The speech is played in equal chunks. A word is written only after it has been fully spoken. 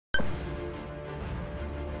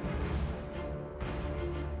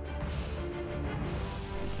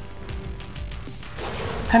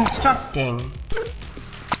Constructing.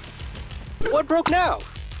 What broke now?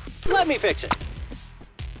 Let me fix it.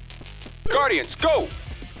 Guardians, go!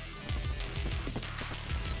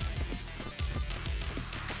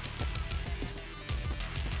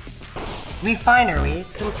 Refinery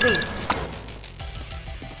complete.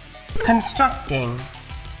 Constructing.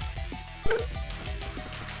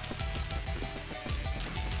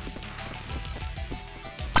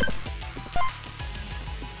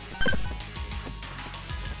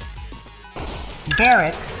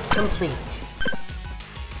 Barracks complete.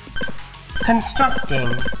 Constructing.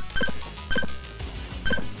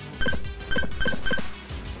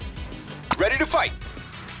 Ready to fight.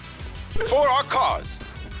 For our cause.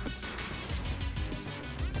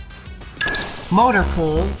 Motor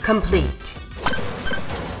pool complete.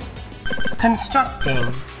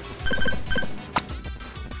 Constructing.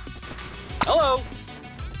 Hello.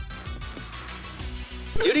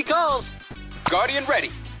 Duty calls. Guardian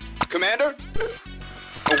ready. Commander,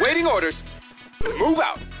 awaiting orders. Move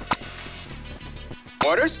out.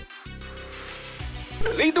 Orders.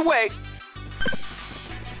 Lead the way.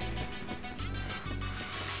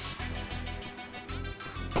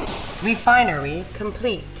 Refinery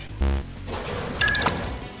complete.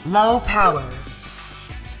 Low power.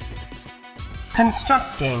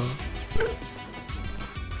 Constructing.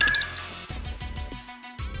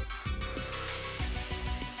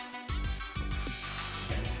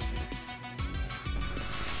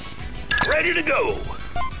 Ready to go.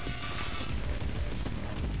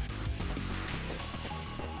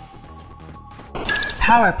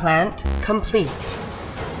 Power plant complete.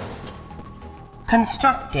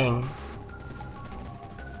 Constructing.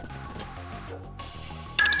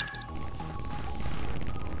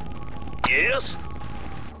 Yes.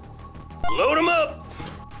 Load them up.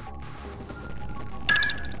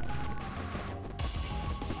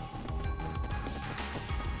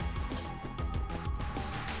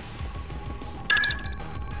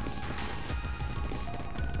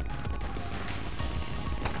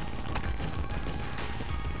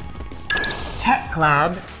 Tech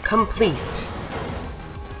lab complete.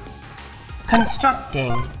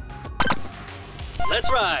 Constructing.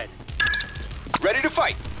 Let's ride. Ready to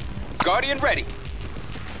fight. Guardian ready.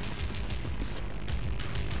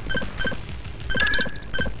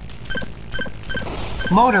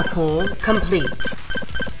 Motor pool complete.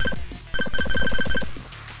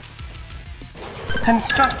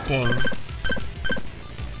 Constructing.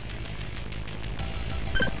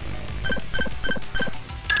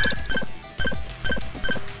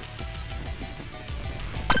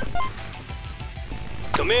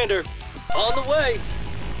 Commander, on the way.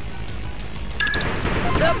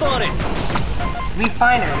 Step on it.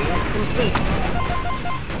 Refinery complete.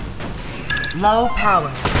 Low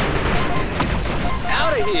power.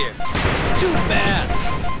 Out of here. Too fast.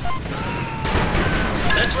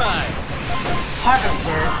 Let's ride.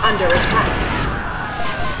 Harvester under attack.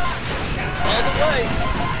 On the way.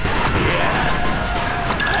 Yeah.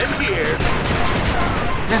 I'm here.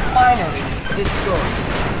 Refinery destroyed.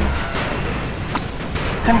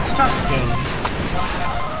 Constructing.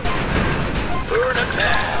 Burn a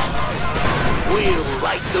path. We'll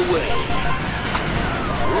light the way.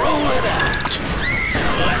 Roll it out.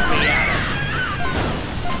 Let me at it.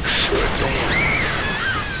 Sure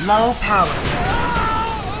thing. Low power.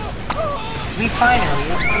 Refinery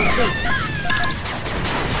complete.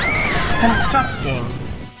 Constructing.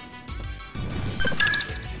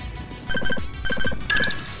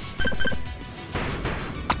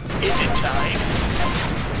 Is it time?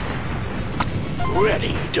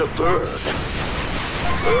 Ready to burn.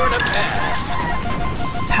 Burn a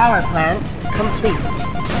path. Power plant complete.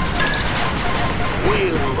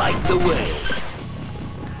 We'll light the way.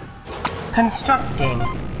 Constructing.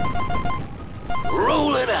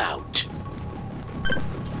 Roll it out.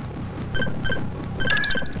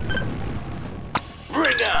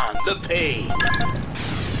 Bring on the pain.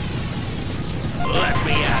 Let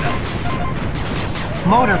me at 'em.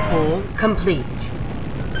 Motor pool complete.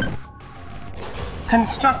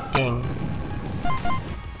 Constructing.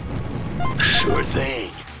 Sure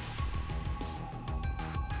thing.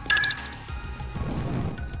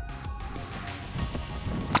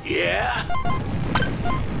 Yeah?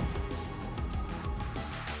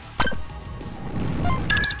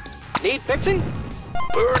 Need fixing?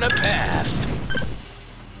 Burn a path.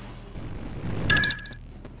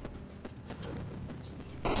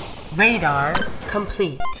 Radar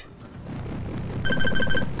complete.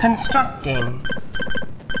 Constructing.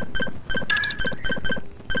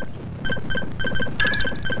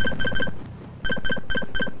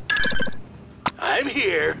 I'm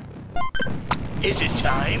here. Is it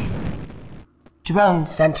time? Drone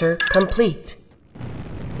center complete.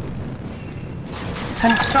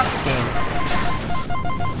 Constructing.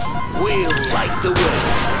 We'll light the way.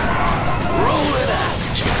 Roll it out.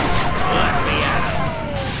 Let me at 'em.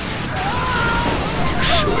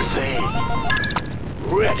 Sure thing.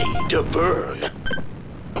 Ready to burn.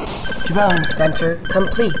 Drone center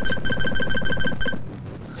complete.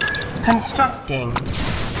 Constructing.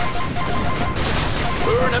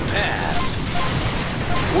 Burn a path.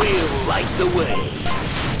 We'll light the way.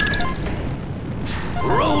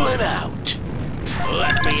 Roll it out.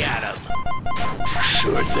 Let me at 'em.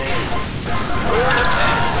 Sure thing. Burn a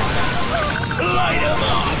path. Light 'em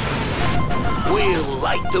up. We'll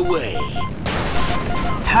light the way.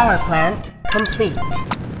 Power plant complete.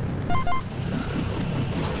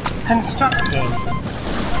 Constructing.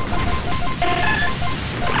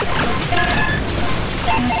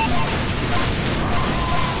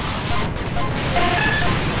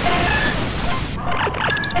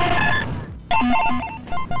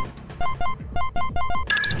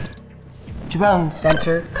 Drone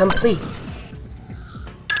center complete.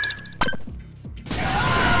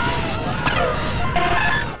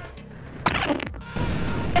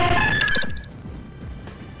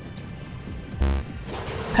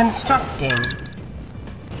 Constructing.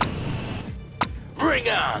 Bring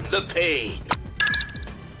on the pain.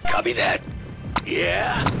 Copy that.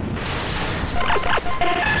 Yeah?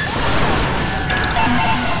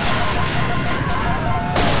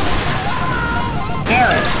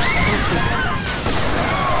 Garage complete.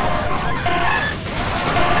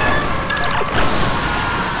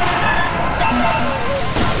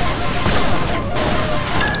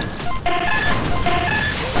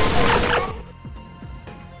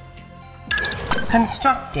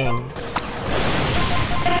 Constructing.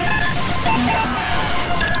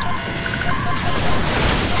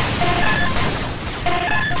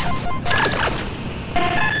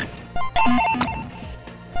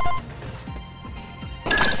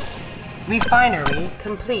 Refinery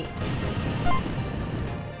complete.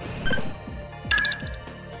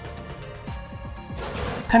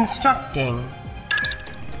 Constructing.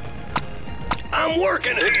 I'm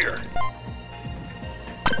working here.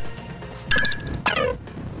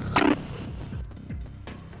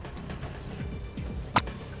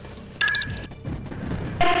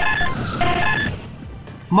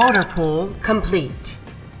 Motor pool complete.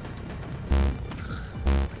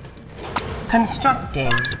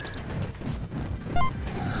 Constructing.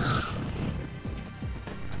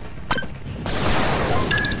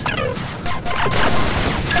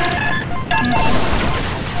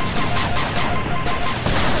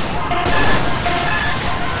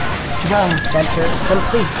 Drone center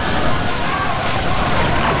complete.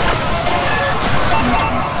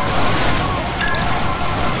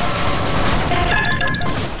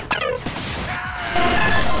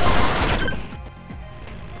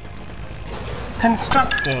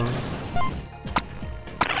 Constructing.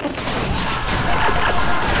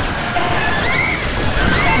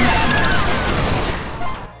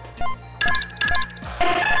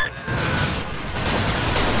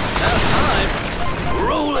 Now time.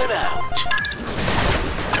 Roll it out.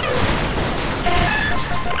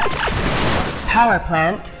 Power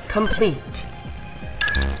plant complete.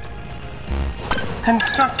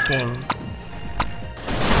 Constructing.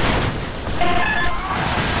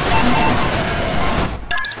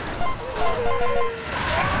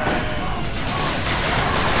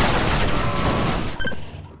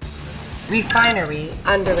 Refinery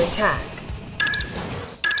under attack.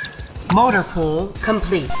 Motor pool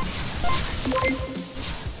complete.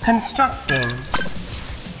 Constructing.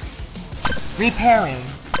 Repairing.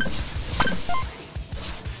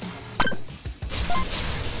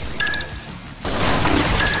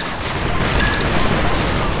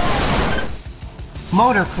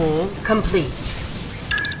 Motor pool complete.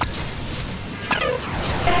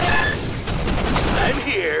 I'm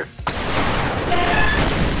here.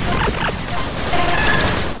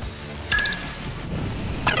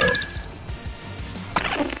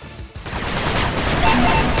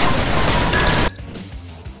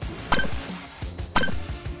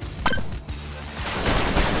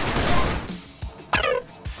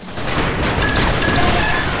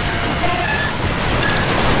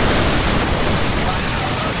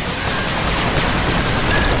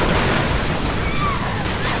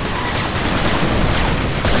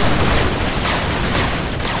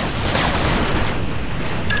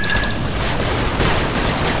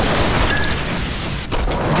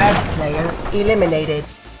 Red player eliminated.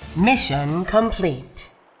 Mission complete.